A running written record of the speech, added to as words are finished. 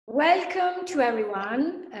Welcome to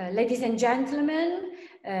everyone, ladies and gentlemen.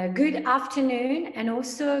 Good afternoon and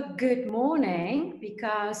also good morning,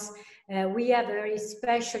 because we have a very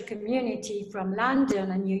special community from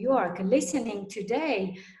London and New York listening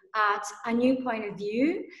today at A New Point of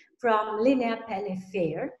View from Lineapelle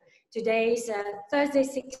Fair. Today is Thursday,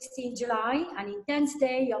 16 July, an intense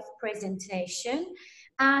day of presentation.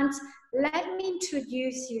 And let me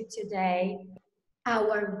introduce you today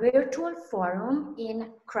our virtual forum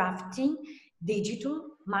in crafting digital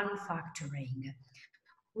manufacturing.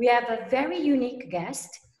 We have a very unique guest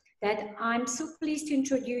that I'm so pleased to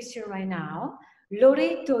introduce you right now,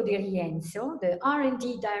 Loreto di Rienzo, the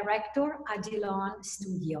R&D Director at Dyloan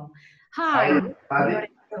Studio. Hi, everybody.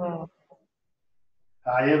 Loreto.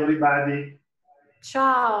 Hi, everybody.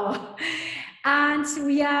 Ciao. And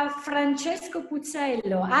we have Francesco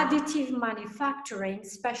Puzello, Additive Manufacturing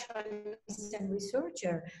Specialist and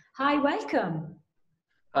Researcher. Hi, welcome.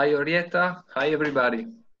 Hi, Orietta. Hi, everybody.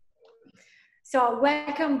 So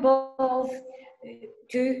welcome both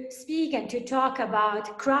to speak and to talk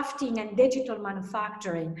about crafting and digital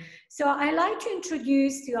manufacturing. So I'd like to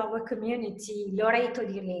introduce to our community Loreto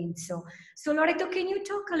di Rienzo. So Loreto, can you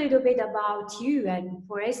talk a little bit about you, and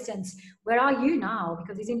for instance, where are you now?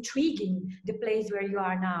 Because it's intriguing, the place where you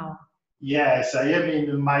are now. Yes, I am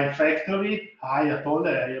in my factory. Hi at all,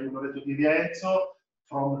 I am Loreto di Rienzo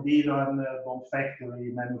from Dyloan Bomb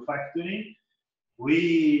Factory Manufacturing.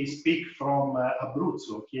 We speak from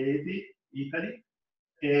Abruzzo, Chieti, Italy.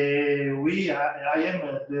 I am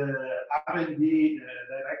the R&D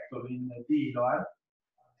director in Dyloan,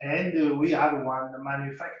 and we are one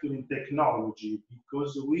manufacturing technology,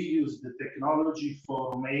 because we use the technology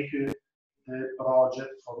for making the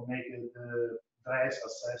project, for making the dress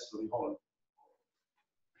accessory whole.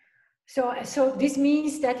 So this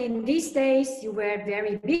means that in these days you were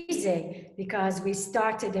very busy, because we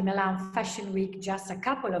started the Milan Fashion Week just a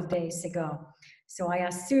couple of days ago. So I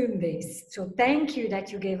assume this. So thank you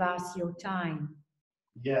that you gave us your time.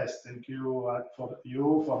 Yes, thank you for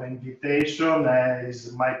the invitation.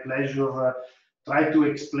 It's my pleasure try to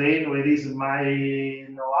explain what is my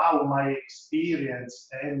know-how, my experience,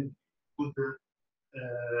 and put the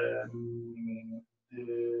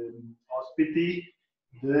hospitality,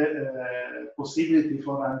 the possibility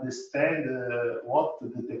for understand what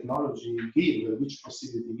the technology give, which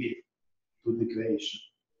possibility give to the creation,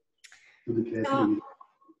 to the creativity.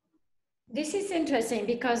 This is interesting,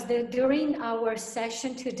 because during our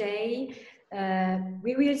session today,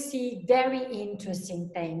 we will see very interesting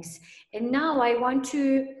things. And now I want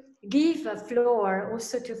to give a floor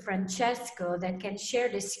also to Francesco, that can share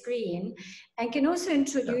the screen and can also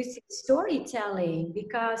introduce storytelling,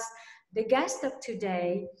 because the guests of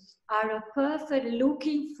today are a perfect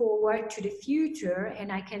looking forward to the future,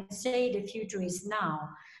 and I can say the future is now.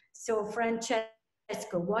 So Francesco,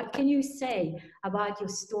 what can you say about your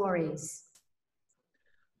stories?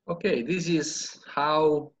 Okay, this is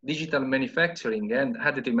how digital manufacturing and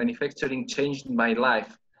additive manufacturing changed my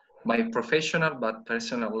life, my professional but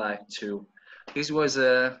personal life too. This was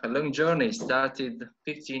a long journey, started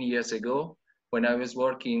 15 years ago, when I was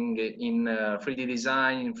working in 3D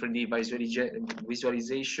design, in 3D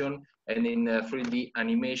visualization, and in 3D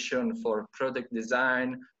animation for product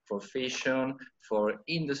design, for fashion, for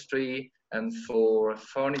industry, and for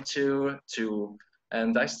furniture too.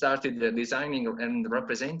 And I started designing and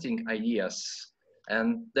representing ideas.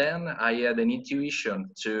 And then I had an intuition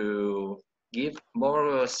to give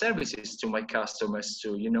more services to my customers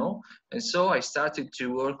too, you know? And so I started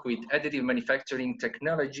to work with additive manufacturing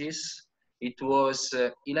technologies. It was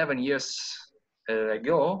 11 years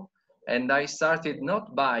ago, and I started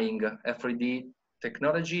not buying a 3D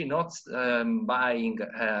technology, not buying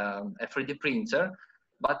a 3D printer,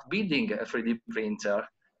 but building a 3D printer.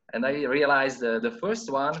 And I realized the first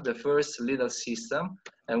little system.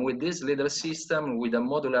 And with this little system, with a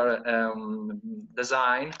modular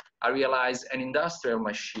design, I realized an industrial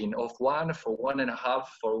machine of 1 for 1.5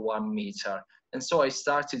 for 1 meter. And so I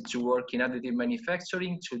started to work in additive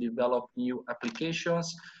manufacturing to develop new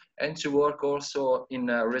applications, and to work also in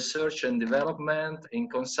research and development, in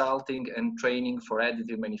consulting and training for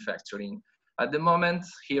additive manufacturing. At the moment,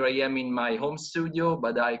 here I am in my home studio,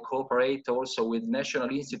 but I cooperate also with National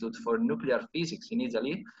Institute for Nuclear Physics in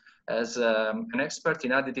Italy as an expert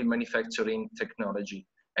in additive manufacturing technology.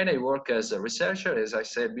 And I work as a researcher, as I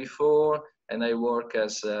said before, and I work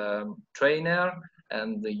as a trainer.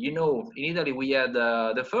 And you know, in Italy, we had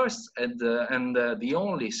the first and the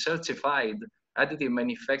only certified additive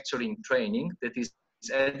manufacturing training, that is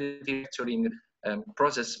additive manufacturing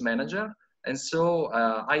process manager. And so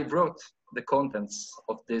I wrote the contents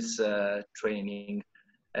of this training.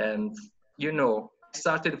 And you know, I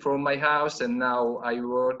started from my house, and now I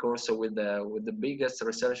work also with the biggest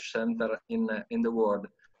research center in the world.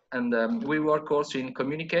 And we work also in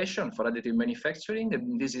communication for additive manufacturing,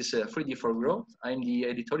 and this is 3D for Growth. I'm the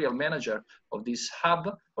editorial manager of this hub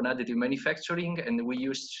on additive manufacturing, and we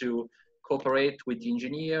used to cooperate with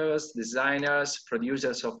engineers, designers,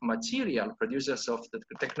 producers of material, producers of the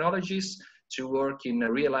technologies, to work in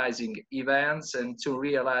realizing events and to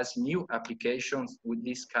realize new applications with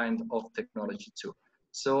this kind of technology too.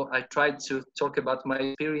 So I tried to talk about my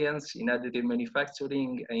experience in additive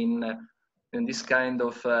manufacturing in this kind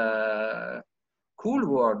of cool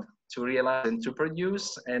world to realize and to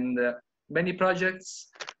produce, and many projects.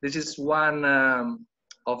 This is one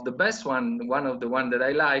of the best one of the one that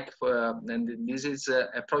I like, and this is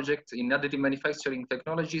a project in additive manufacturing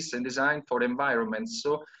technologies and design for environment.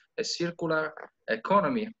 So a circular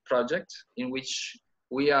economy project in which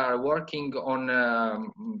we are working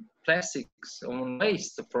on plastics, on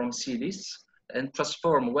waste from cities, and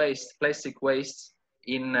transform plastic waste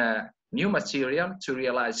in new material to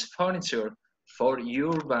realize furniture for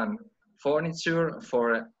urban furniture,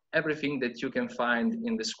 for everything that you can find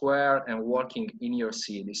in the square and working in your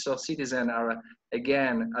city. So citizens are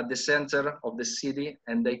again at the center of the city,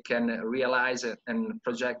 and they can realize it and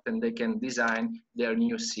project, and they can design their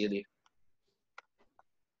new city.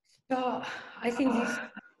 So I think this is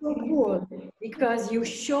so cool, because you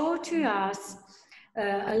show to us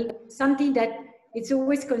something that it's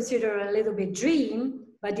always considered a little bit dream,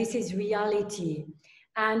 but this is reality.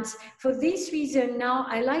 And for this reason, now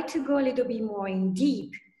I like to go a little bit more in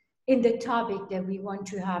deep in the topic that we want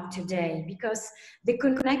to have today, because the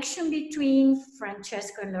connection between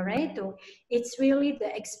Francesco and Loreto, it's really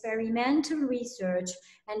the experimental research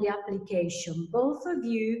and the application. Both of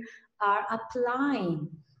you are applying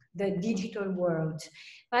the digital world.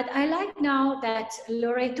 But I like now that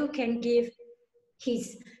Loreto can give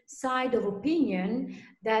his side of opinion,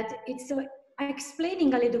 that it's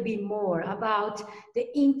explaining a little bit more about the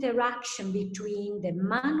interaction between the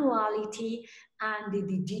manuality and the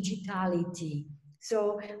digitality.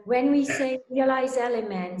 So when we say realize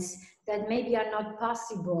elements that maybe are not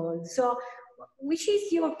possible, so which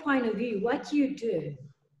is your point of view? What you do?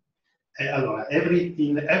 Allora,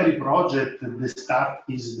 in every project, the start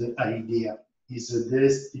is the idea, is the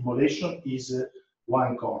stimulation is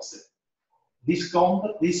one concept. This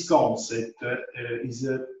concept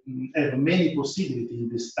have many possibilities in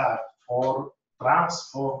the start for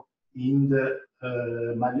transform in the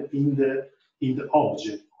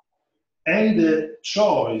object, and the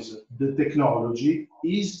choice the technology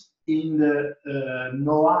is in the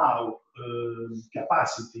know-how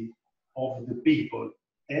capacity of the people.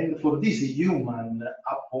 And for this, human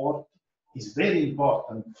apport is very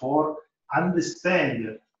important for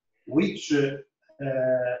understand which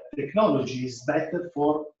technology is better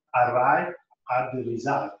for arrive at the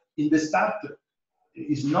result. In the start,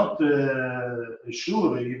 it's not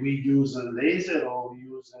sure if we use a laser or we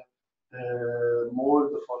use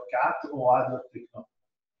mold for cut or other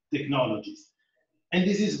technologies. And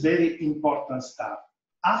this is very important stuff.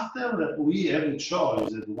 After we have a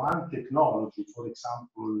choice of one technology, for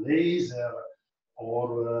example, laser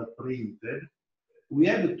or printed, we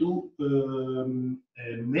have to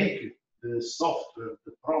make the software,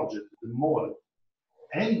 the project, the mold.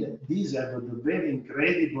 And these have a very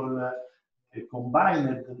incredible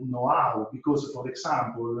combined know-how, because, for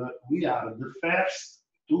example, we are the first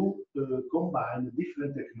to combine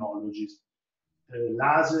different technologies,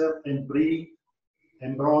 laser and print,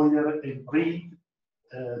 embroider and print,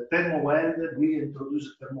 thermoweld. We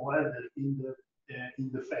introduced thermoweld in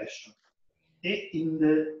the fashion.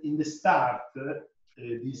 In the start,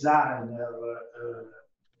 designer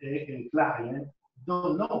and client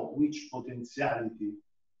don't know which potentiality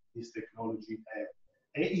this technology has.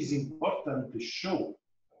 It is important to show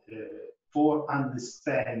for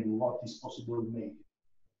understand what is possible to make.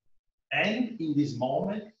 And in this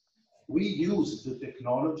moment, we use the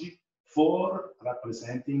technology for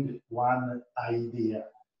representing one idea.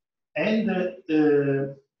 And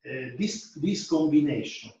this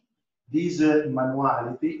combination, this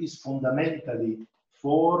manuality is fundamentally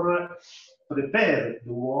for prepare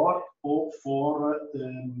the work or for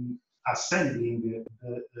assembling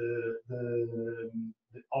the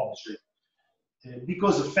object.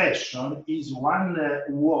 Because fashion is one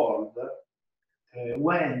world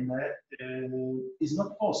when it's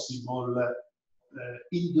not possible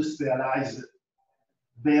industrialize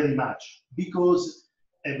very much, because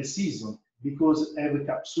every season, because every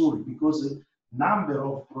capsule, because number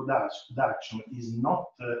of production is not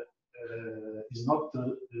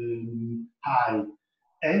high.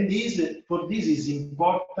 And for this is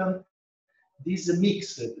important, this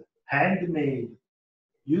mixed, handmade,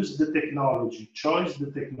 use the technology, choose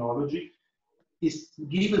the technology, is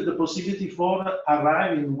give the possibility for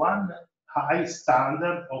arriving one high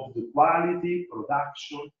standard of the quality,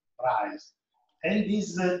 production, price. And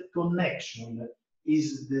this connection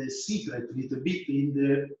is the secret little bit in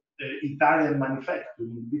the Italian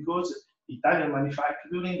manufacturing, because Italian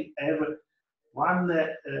manufacturing have one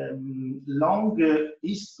long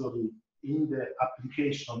history in the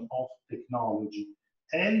application of technology.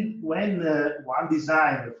 And when one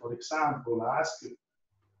designer, for example, asks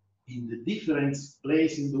in the different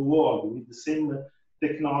place in the world with the same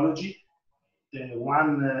technology,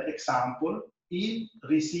 one example, he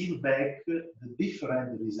receive back the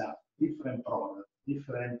different result, different product,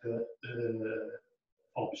 different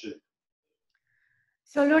object.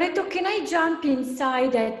 So Loreto, can I jump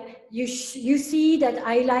inside that you see that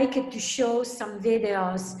I like it to show some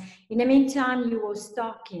videos. In the meantime, you was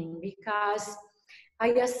talking, because I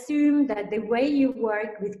assume that the way you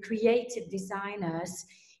work with creative designers,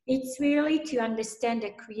 it's really to understand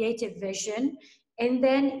the creative vision and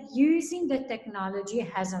then using the technology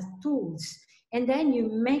as a tools, and then you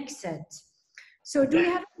mix it. So do you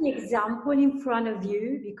have an example in front of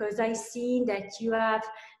you? Because I see that you have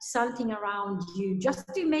something around you, just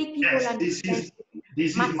to make people understand.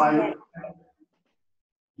 This is my,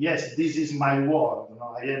 yes, this is my world. You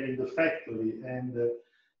know, I am in the factory, and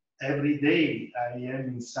every day I am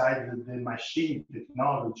inside the machine,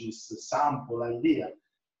 technologies, sample, idea.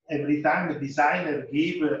 Every time a designer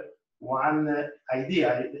give one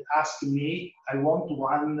idea, ask me, I want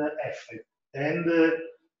one effect. And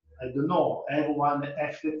I don't know, I have one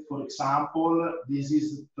effect, for example, this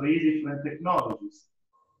is 3 different technologies: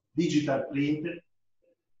 digital printed,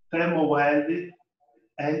 thermo-welded,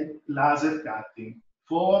 and laser cutting.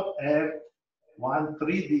 4 have one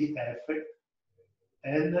 3D effect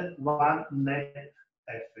and one net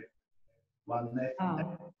effect. One net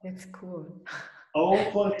effect. That's cool. Or,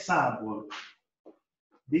 for example,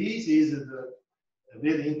 this is a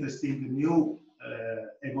very interesting new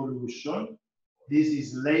evolution. This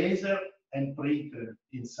is laser and printer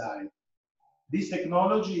inside. This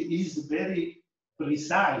technology is very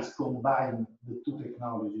precise, combine the 2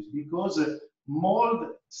 technologies, because mold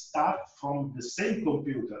starts from the same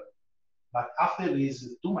computer, but after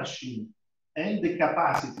is 2 machines, and the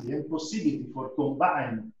capacity and possibility for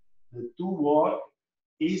combine the 2 work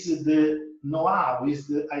is the know-how, is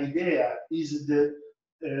the idea, is the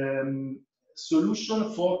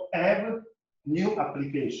solution for every new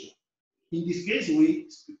application. In this case,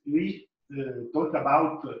 we talk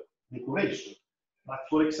about decoration. But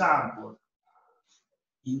for example,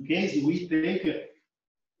 in case we take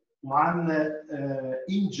one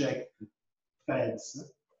inkjet pads,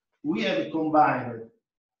 we have combined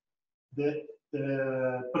the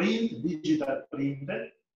digital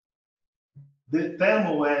printed, the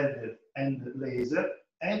thermo-welded and laser,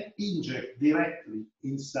 and inject directly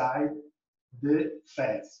inside the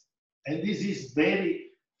pads. And this is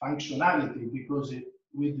very functionality, because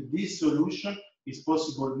with this solution it's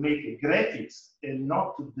possible to make graphics and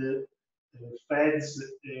not the pads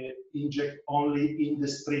inject only in the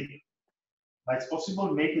strip. But it's possible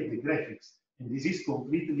to make the graphics. And this is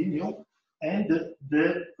completely new. And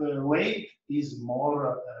the weight is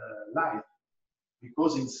more light,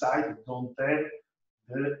 because inside don't have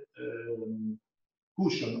the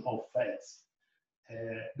cushion of pads.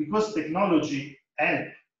 Because technology help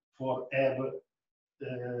for have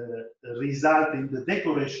result in the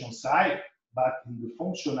decoration side, but in the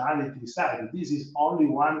functionality side. This is only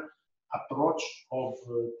one approach of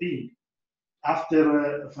thing.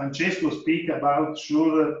 After Francesco speak about,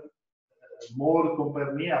 sure, more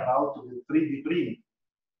compare me about the 3D print.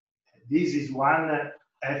 This is one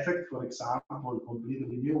effect, for example,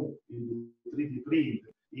 completely new in the 3D print,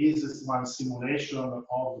 is one simulation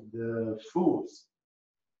of the foods.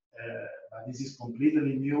 But this is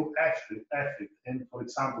completely new effect. And for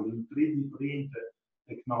example, in 3D print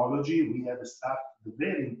technology, we have started a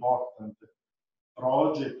very important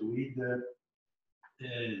project with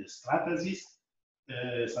Stratasys.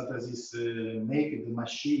 Stratasys make the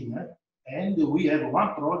machine, and we have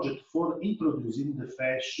one project for introducing the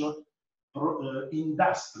fashion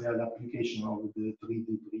industrial application of the 3D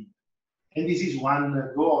print. And this is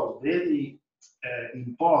one goal very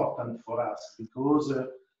important for us, because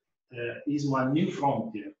is one new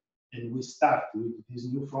frontier, and we start with this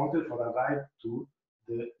new frontier for arrive to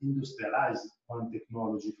the industrialized one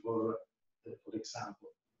technology, for example.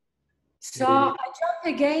 So I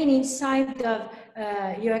jump again inside of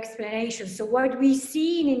your explanation. So what we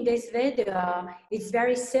see in this video is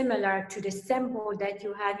very similar to the sample that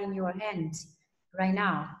you have in your hand right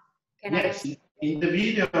now. Yes, in the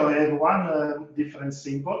video I have one different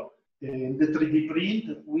sample. In the 3D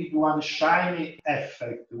print with one shiny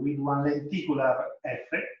effect, with one lenticular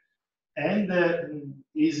effect. And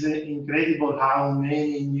is incredible how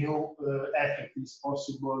many new effects is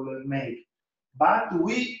possible to make. But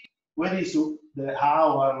where is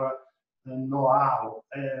our know-how?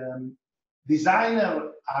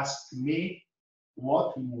 Designer asked me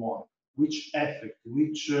what he want, which effect,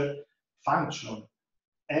 which function,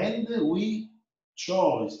 and we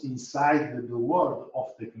chose inside the world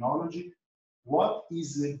of technology what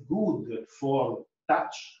is good for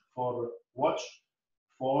touch, for watch,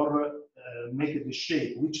 for make the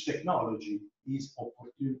shape, which technology is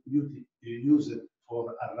opportunity used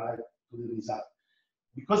for arrive to the result.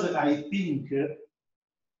 Because I think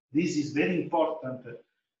this is very important,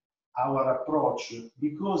 our approach,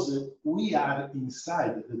 because we are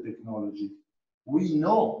inside the technology. We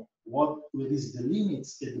know what is the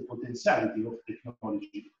limits and the potentiality of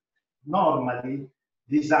technology. Normally,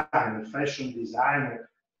 design, fashion designer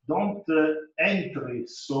don't enter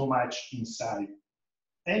so much inside.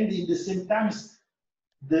 And in the same time,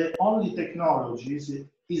 the only technology is a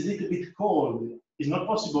little bit cold. It's not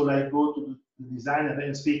possible I go to the designer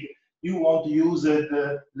and speak, you want to use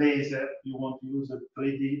a laser, you want to use a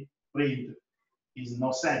 3D print. Is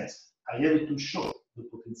no sense. I have to show the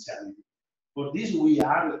potentiality. For this, we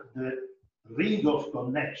are the ring of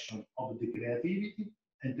connection of the creativity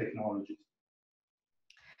and technology.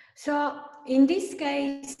 So in this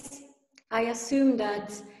case, I assume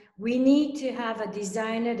that we need to have a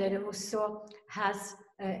designer that also has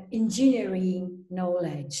engineering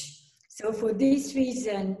knowledge. So for this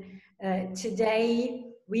reason, today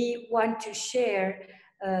we want to share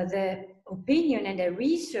the opinion and the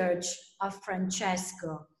research of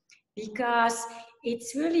Francesco, because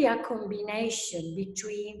it's really a combination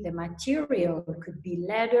between the material, could be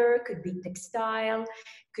leather, could be textile,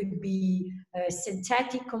 could be a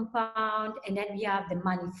synthetic compound, and then we have the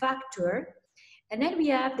manufacturer, and then we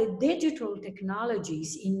have the digital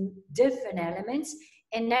technologies in different elements,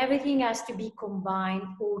 and everything has to be combined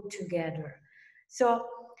all together. So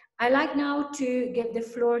I like now to give the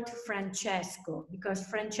floor to Francesco, because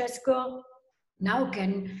Francesco now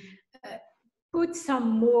can put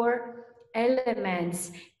some more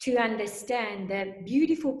elements to understand the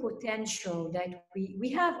beautiful potential that we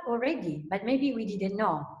have already, but maybe we didn't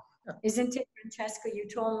know. Isn't it, Francesco? You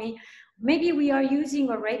told me maybe we are using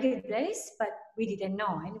already this, but we didn't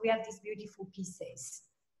know, and we have these beautiful pieces.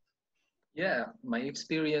 Yeah, my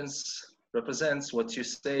experience represents what you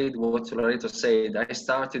said, what Loreto said. I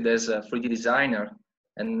started as a 3D designer,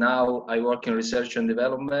 and now I work in research and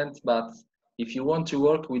development. But if you want to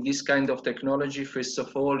work with this kind of technology, first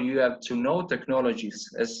of all, you have to know technologies.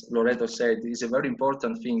 As Loreto said, it's a very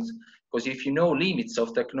important thing, because if you know limits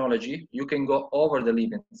of technology, you can go over the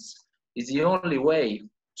limits. It's the only way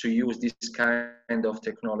to use this kind of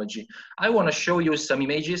technology. I want to show you some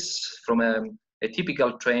images from a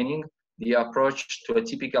typical training, the approach to a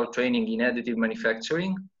typical training in additive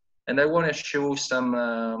manufacturing. And I want to show some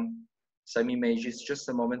images. Just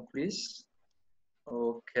a moment, please.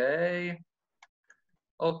 Okay.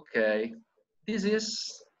 Okay. This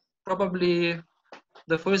is probably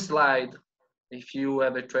the first slide. If you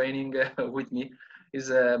have a training with me,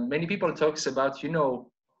 is many people talks about, you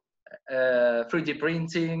know, 3D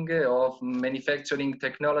printing, of manufacturing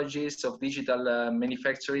technologies, of digital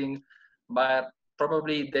manufacturing, but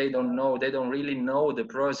probably they don't really know the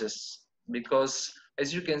process, because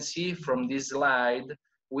as you can see from this slide,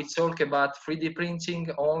 we talk about 3D printing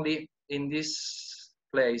only in this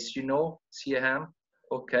place, you know, CAM,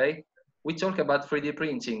 okay? We talk about 3D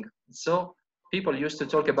printing. So people used to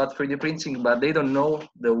talk about 3D printing, but they don't know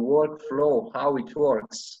the workflow, how it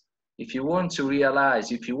works. If you want to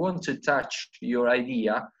realize, if you want to touch your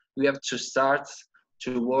idea, you have to start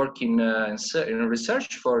to work in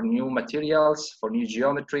research for new materials, for new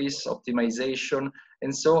geometries, optimization.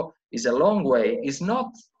 And so it's a long way. It's not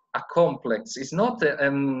a complex, it's not,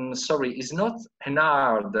 it's not an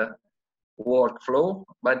hard workflow,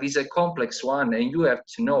 but it's a complex one, and you have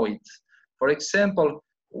to know it. For example,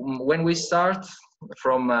 when we start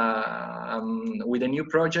from with a new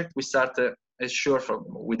project, we start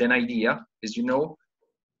with an idea, as you know,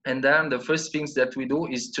 and then the first things that we do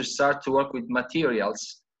is to start to work with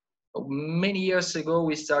materials. Many years ago,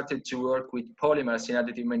 we started to work with polymers in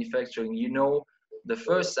additive manufacturing. You know, the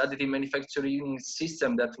first additive manufacturing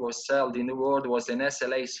system that was sold in the world was an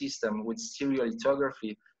SLA system with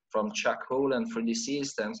stereolithography. from charcoal and 3D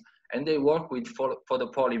systems, and they work with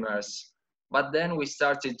photopolymers. But then we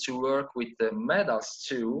started to work with the metals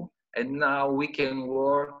too, and now we can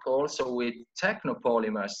work also with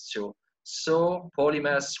technopolymers too. So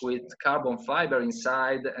polymers with carbon fiber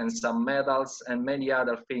inside and some metals and many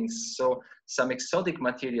other things. So some exotic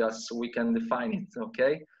materials, we can define it,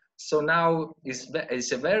 okay? So now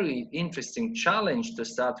it's a very interesting challenge to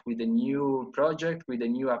start with a new project, with a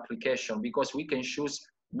new application, because we can choose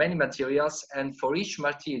many materials, and for each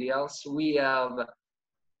materials we have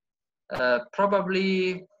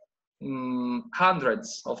probably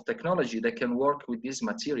hundreds of technology that can work with these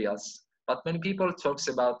materials. But many people talks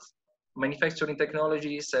about manufacturing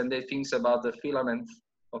technologies and they think about the filament,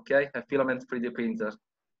 okay, a filament 3D printer.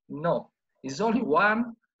 No, it's only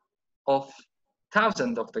one of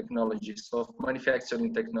thousands of technologies, of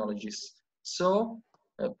manufacturing technologies. So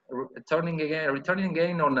returning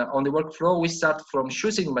again on the workflow, we start from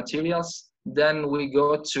choosing materials, then we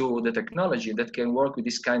go to the technology that can work with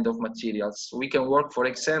this kind of materials. We can work, for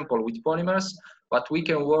example, with polymers, but we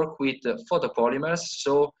can work with photopolymers,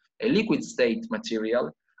 so a liquid state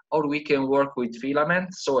material, or we can work with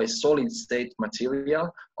filament, so a solid state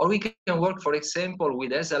material, or we can work, for example,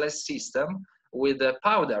 with SLS system, with a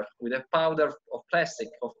powder of plastic,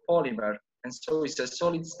 of polymer. And so it's a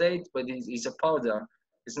solid state, but it's a powder,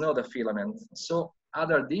 it's not a filament. So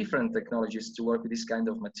other different technologies to work with this kind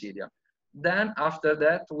of material. Then after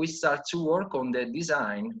that, we start to work on the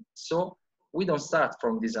design. So we don't start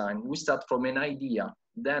from design, we start from an idea.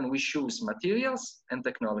 Then we choose materials and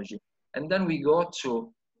technology. And then we go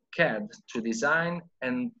to CAD to design,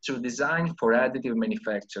 and to design for additive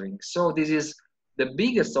manufacturing. So this is the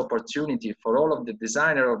biggest opportunity for all of the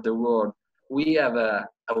designers of the world. We have a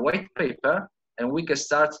white paper and we can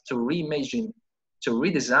start to reimagine, to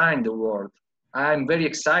redesign the world. I'm very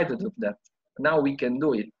excited of that. Now we can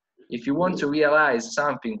do it. If you want to realize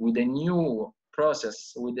something with a new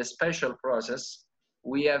process, with a special process,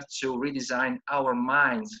 we have to redesign our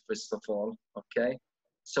minds, first of all, okay?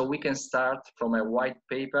 So we can start from a white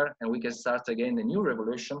paper and we can start again a new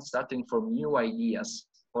revolution, starting from new ideas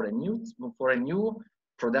for a new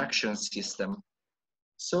production system.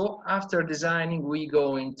 So after designing, we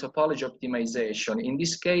go in topology optimization. In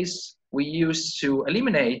this case, we used to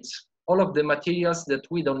eliminate all of the materials that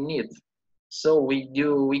we don't need. So we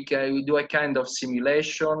do a kind of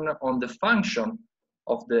simulation on the function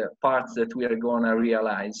of the parts that we are going to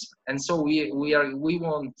realize. And so we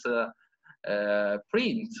won't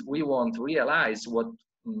print, we won't realize what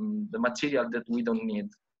the material that we don't need.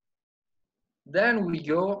 Then we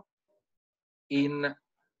go in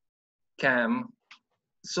CAM.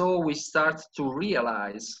 So we start to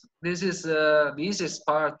realize this is the easiest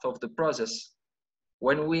part of the process.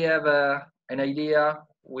 When we have an idea,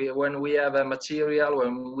 when we have a material,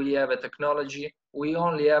 when we have a technology, we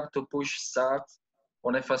only have to push start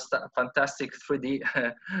on a fantastic 3D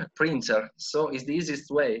printer. So it's the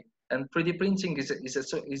easiest way. And 3D printing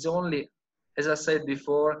is only, as I said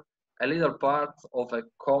before, a little part of a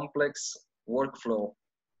complex workflow.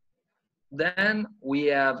 Then we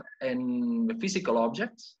have a physical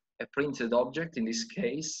object, a printed object in this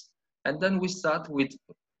case, and then we start with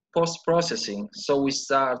post-processing. So we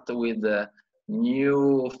start with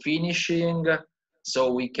new finishing,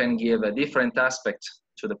 so we can give a different aspect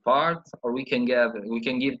to the part, or we can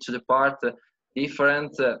give to the part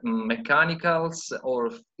different mechanical or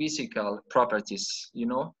physical properties, you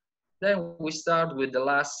know. Then we start with the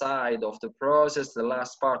last side of the process, the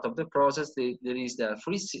last part of the process. There is the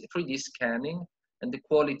 3D scanning and the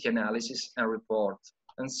quality analysis and report.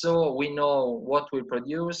 And so we know what we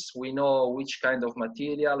produce, we know which kind of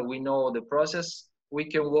material, we know the process. We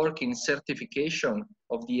can work in certification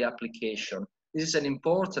of the application. This is an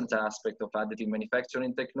important aspect of additive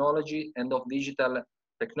manufacturing technology and of digital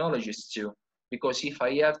technologies too. Because if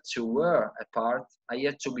I have to wear a part, I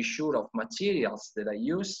have to be sure of materials that I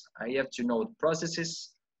use, I have to know the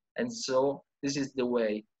processes, and so this is the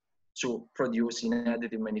way to produce in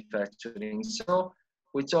additive manufacturing. So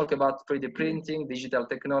we talk about 3D printing, digital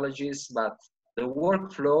technologies, but the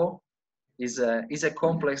workflow is a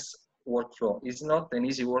complex workflow. It's not an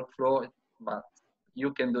easy workflow, but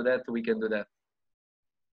you can do that, we can do that.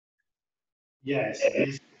 Yes,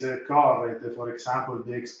 this is correct. For example,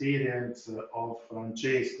 the experience of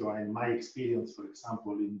Francesco and my experience, for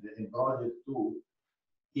example, in Project 2,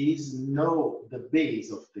 is know the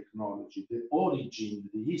base of technology, the origin,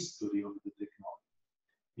 the history of the technology,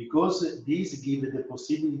 because this gives the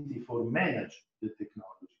possibility for manage the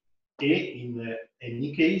technology. And in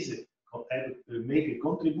any case, make a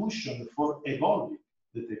contribution for evolving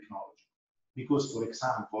the technology. Because, for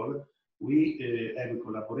example, we have a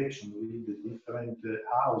collaboration with the different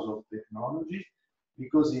house of technology,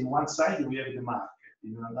 because in one side we have the market,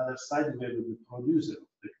 in another side we have the producer of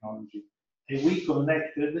technology, and we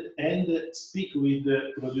connected and speak with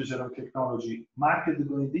the producer of technology. Market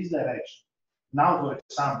go in this direction. Now, for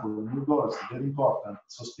example, new goals, very important,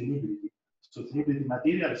 sustainability. Sustainability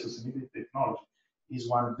material, sustainability technology is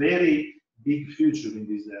one very big future in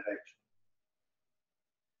this direction.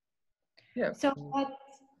 Yeah. So,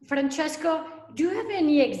 Francesco, do you have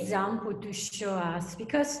any example to show us?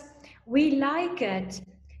 Because we like it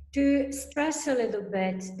to stress a little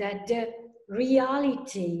bit that the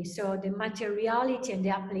reality, so the materiality and the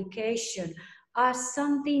application are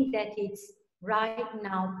something that is right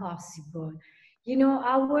now possible. You know,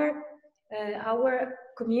 our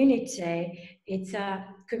community, it's a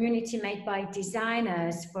community made by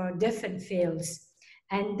designers for different fields.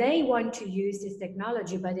 And they want to use this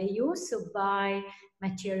technology, but they also buy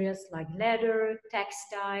materials like leather,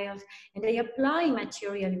 textiles, and they apply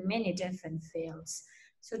material in many different fields.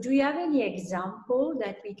 So do you have any example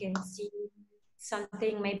that we can see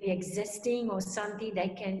something maybe existing or something they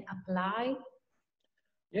can apply?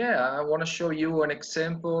 Yeah, I want to show you an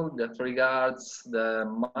example that regards the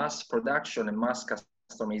mass production and mass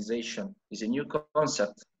customization. It's a new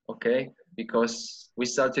concept, okay? Because we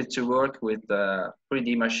started to work with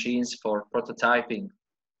 3D machines for prototyping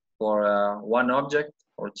for one object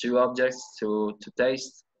or two objects to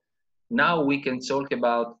taste. Now we can talk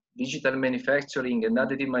about digital manufacturing and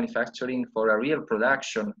additive manufacturing for a real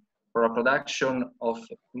production, for a production of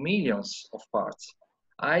millions of parts.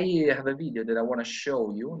 I have a video that I want to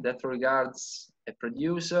show you that regards a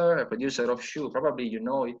producer of shoe. Probably you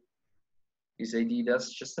know it. Is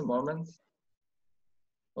Adidas. Just a moment.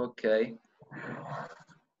 Okay.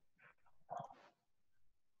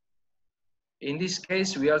 In this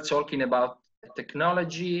case, we are talking about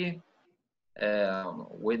technology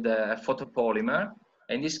with a photopolymer.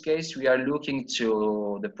 In this case, we are looking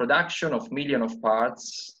to the production of millions of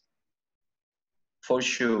parts for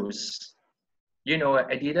shoes. You know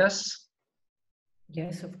Adidas?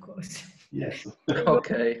 Yes, of course. Yes.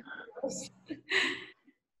 Okay.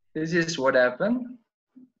 This is what happened.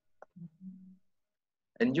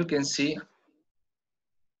 And you can see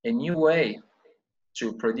a new way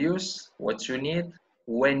to produce what you need,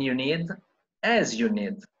 when you need, as you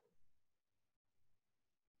need.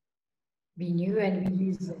 We knew and we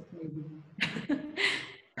use it maybe.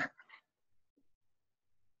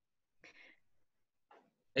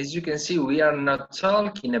 As you can see, we are not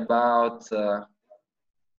talking about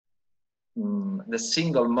the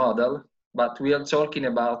single model, but we are talking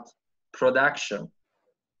about production.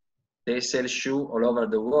 They sell shoes all over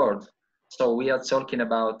the world. So we are talking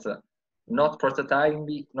about not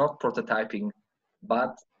prototyping,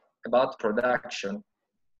 but about production.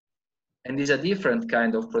 And it's a different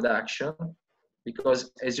kind of production,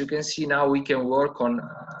 because as you can see now, we can work on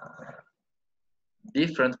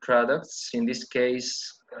different products. In this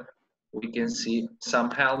case, we can see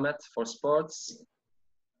some helmet for sports.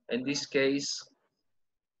 In this case,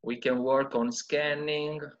 we can work on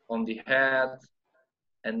scanning on the head,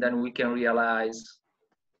 and then we can realize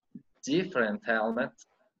different helmet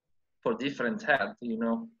for different head, you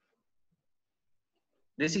know.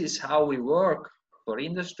 This is how we work for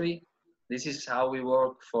industry. This is how we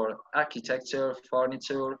work for architecture,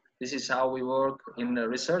 furniture. This is how we work in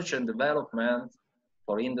research and development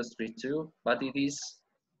for industry too. But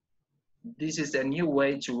this is a new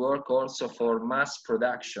way to work also for mass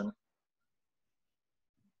production.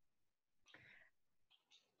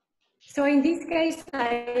 So in this case,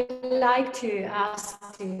 I'd like to ask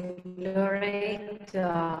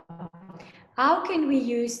Loreto, how can we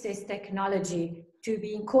use this technology to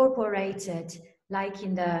be incorporated, like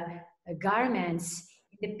in the garments,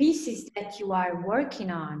 the pieces that you are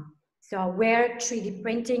working on? So where 3D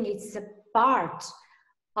printing is a part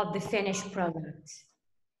of the finished product.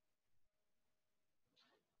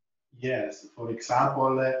 Yes, for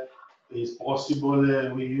example, it's possible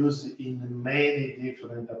we use in many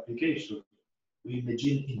different applications. We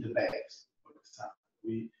imagine in the bags, for example.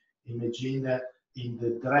 We imagine in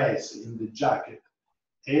the dress, in the jacket.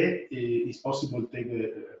 And it's possible to take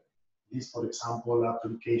this, for example,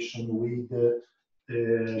 application with,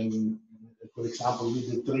 for example, with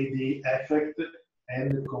the 3D effect,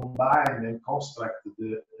 and combine and construct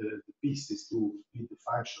the pieces to with the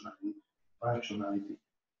functionality.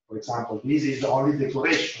 For example, this is only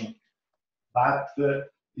decoration, but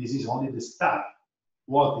this is only the start.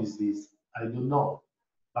 What is this? I don't know.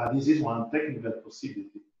 But this is one technical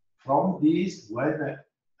possibility. From this, when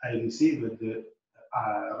I received the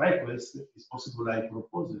request, it's possible I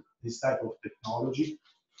propose this type of technology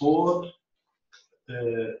for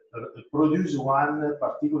produce one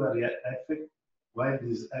particular effect when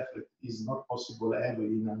this effect is not possible ever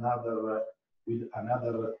in another with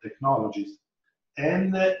another technologies.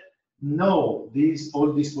 And all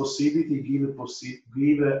this possibility give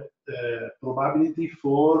probability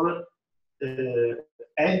for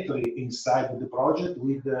entry inside the project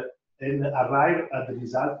with and arrive at the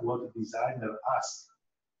result what the designer asked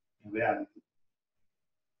in reality.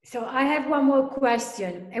 So I have one more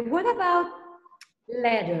question. And what about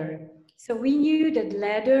leather? So we knew that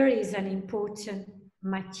leather is an important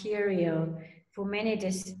material for many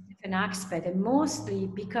different aspects, and mostly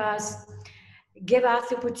because it gives us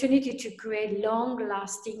the opportunity to create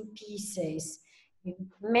long-lasting pieces in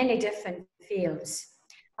many different fields.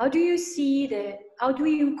 How do you see how do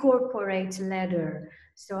you incorporate leather?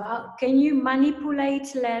 So can you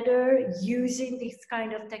manipulate leather using this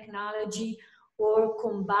kind of technology or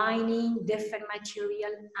combining different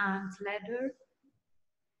material and leather?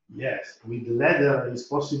 Yes, with leather it's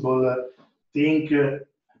possible think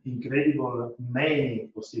incredible many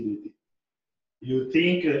possibilities. You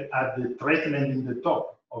think at the treatment in the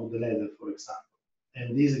top of the leather, for example,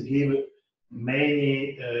 and this give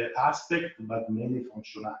many aspects but many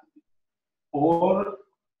functionality. Or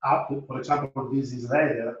after, for example, this is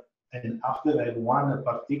leather, and after that one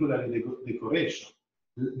particular decoration.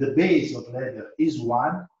 The base of leather is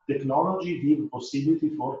one. Technology give possibility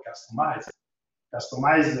for customize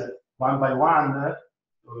one by one,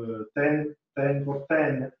 10 for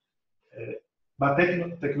 10. But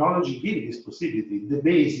technology gives this possibility. The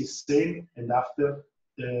base is same, and after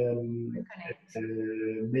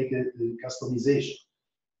make a customization.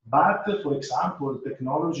 But for example,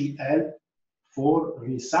 technology help for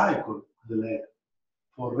recycle the leather,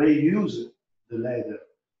 for reuse the leather,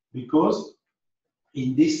 because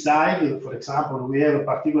in this side, for example, we have a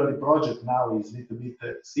particular project now is a little bit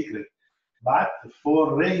secret, but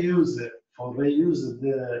for reuse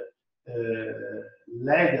the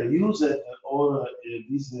leather used or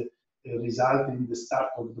this result in the start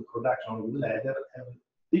of the production of the leather, have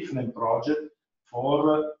different project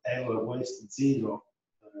for our waste zero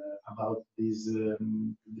about this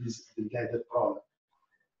leather product.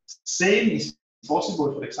 Same is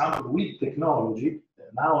possible, for example, with technology.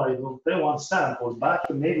 Now I don't have one sample, but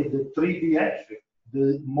maybe the 3D effect,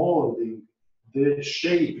 the molding, the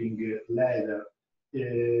shaping leather,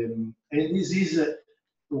 and this is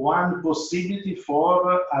one possibility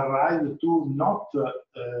for arrive to not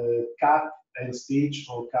cut and stitch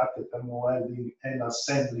or cut and welding and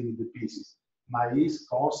assembling the pieces, but is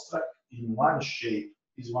construct in one shape,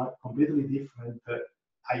 is one completely different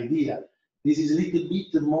idea. This is a little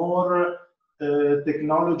bit more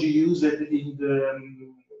technology used in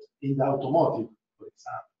the automotive, for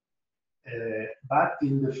example. But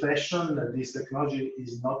in the fashion, this technology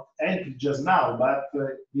is not entering just now, but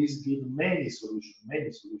this gives many solutions,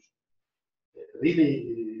 many solutions.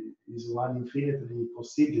 Really is one infinitely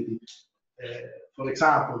possibility. For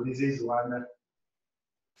example, this is one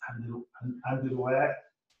underwear,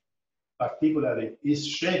 particularly is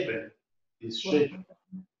shaped,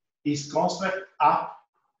 is construct up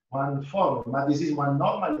one form, but this is one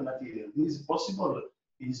normal material. This is possible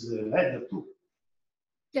is leather too.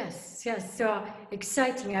 Yes, yes, so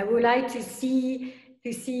exciting. I would like to see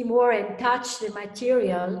more and touch the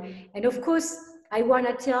material. And of course, I want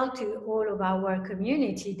to tell to all of our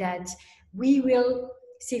community that we will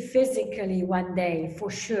see physically one day for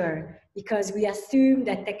sure, because we assume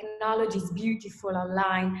that technology is beautiful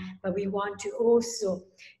online, but we want to also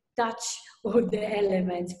touch all the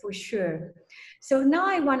elements for sure. So now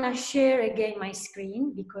I want to share again my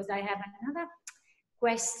screen because I have another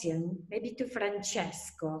question, maybe to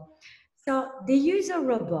Francesco. So the user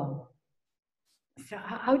robot. So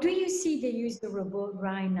how do you see the user robot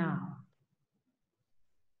right now?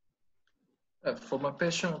 From a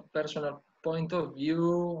personal point of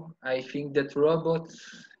view, I think that robots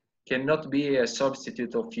cannot be a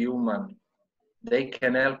substitute of human. They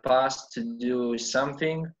can help us to do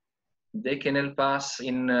something. They can help us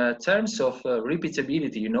in terms of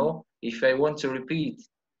repeatability. You know, if I want to repeat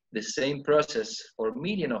the same process for a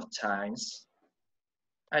million of times,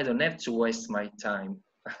 I don't have to waste my time.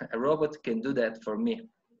 A robot can do that for me.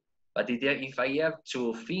 But if I have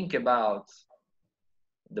to think about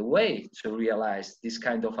the way to realize this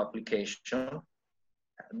kind of application,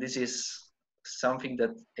 this is something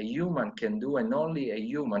that a human can do, and only a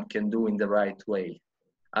human can do in the right way.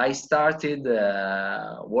 I started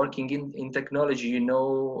working in technology, you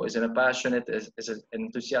know, as a passionate, as an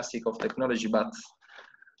enthusiastic of technology, but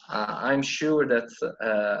I'm sure that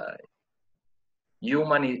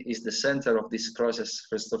human is the center of this process,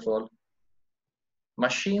 first of all.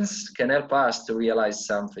 Machines can help us to realize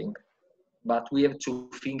something, but we have to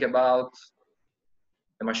think about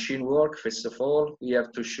the machine work. First of all, we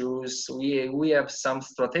have to choose, we have some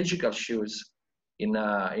strategical choice in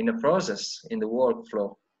a process, in the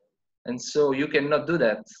workflow. And so you cannot do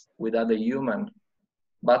that with other human,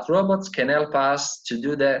 but robots can help us to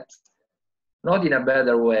do that, not in a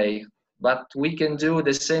better way, but we can do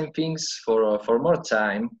the same things for more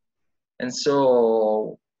time. And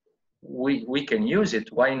so we can use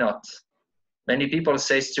it, why not? Many people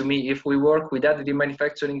say to me, if we work with additive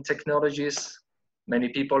manufacturing technologies, many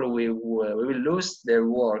people will lose their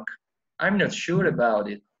work. I'm not sure about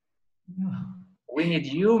it. We need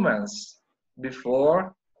humans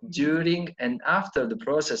before, during, and after the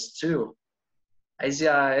process too. As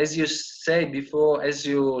you say before, as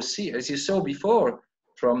you saw before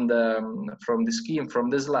from the scheme, from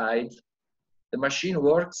the slide, the machine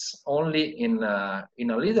works only in a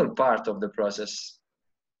little part of the process.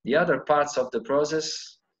 The other parts of the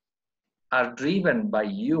process are driven by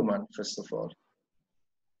human, first of all.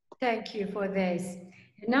 Thank you for this.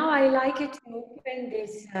 Now I like it to open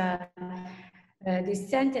this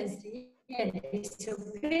sentence and this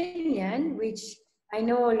opinion, which I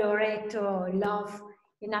know Loreto love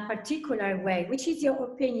in a particular way. Which is your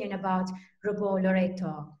opinion about robot,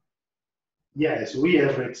 Loreto? Yes, we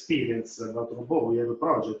have experience about robot. We have a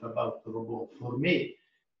project about robot. For me,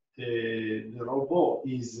 the robot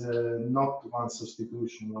is not one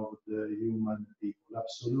substitution of the human people.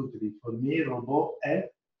 Absolutely. For me, robot help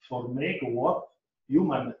for make what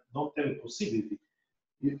human don't have a possibility.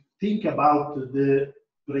 You think about the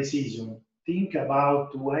precision. Think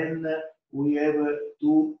about when we have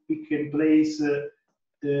to pick and place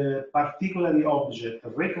particular object,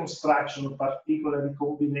 reconstruction, particular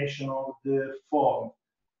combination of the form,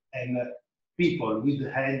 and people with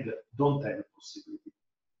the hand don't have a possibility.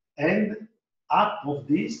 And out of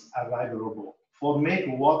this arrive a robot. For make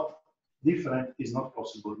what different is not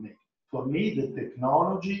possible make. For me, the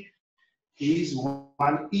technology is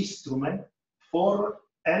one instrument for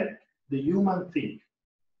help the human think.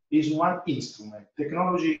 Is one instrument.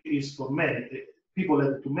 Technology is for many. People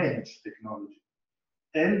have to manage technology.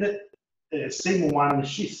 And same one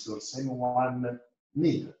scissor, same one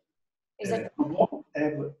needle. Robot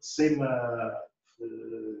have same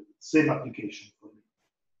application for me.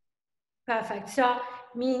 Perfect. So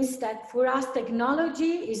means that for us,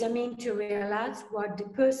 technology is a mean to realize what the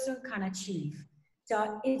person can achieve.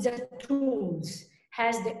 So it's a tools.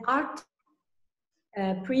 Has the art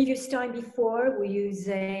previous time before we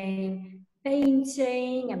using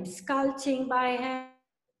painting and sculpting by hand.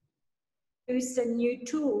 Use the new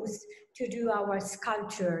tools to do our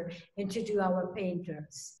sculpture and to do our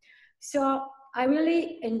painters. So I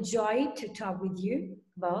really enjoyed to talk with you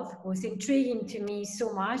both. It was intriguing to me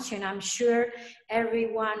so much, and I'm sure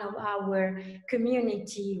every one of our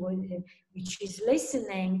community which is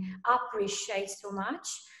listening appreciates so much.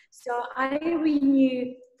 So I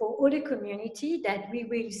renew for all the community that we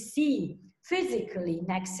will see physically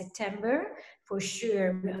next September for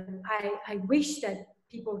sure. I wish that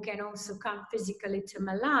people can also come physically to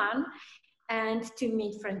Milan and to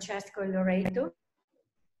meet Francesco and Loreto.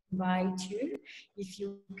 Invite you if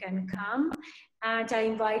you can come, and I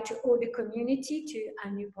invite all the community to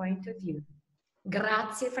a new point of view.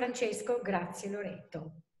 Grazie Francesco, grazie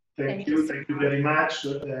Loreto. Thank you very much,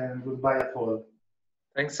 and goodbye all.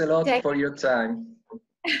 Thanks a lot for your time.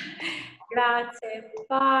 Grazie,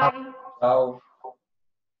 bye. Ciao.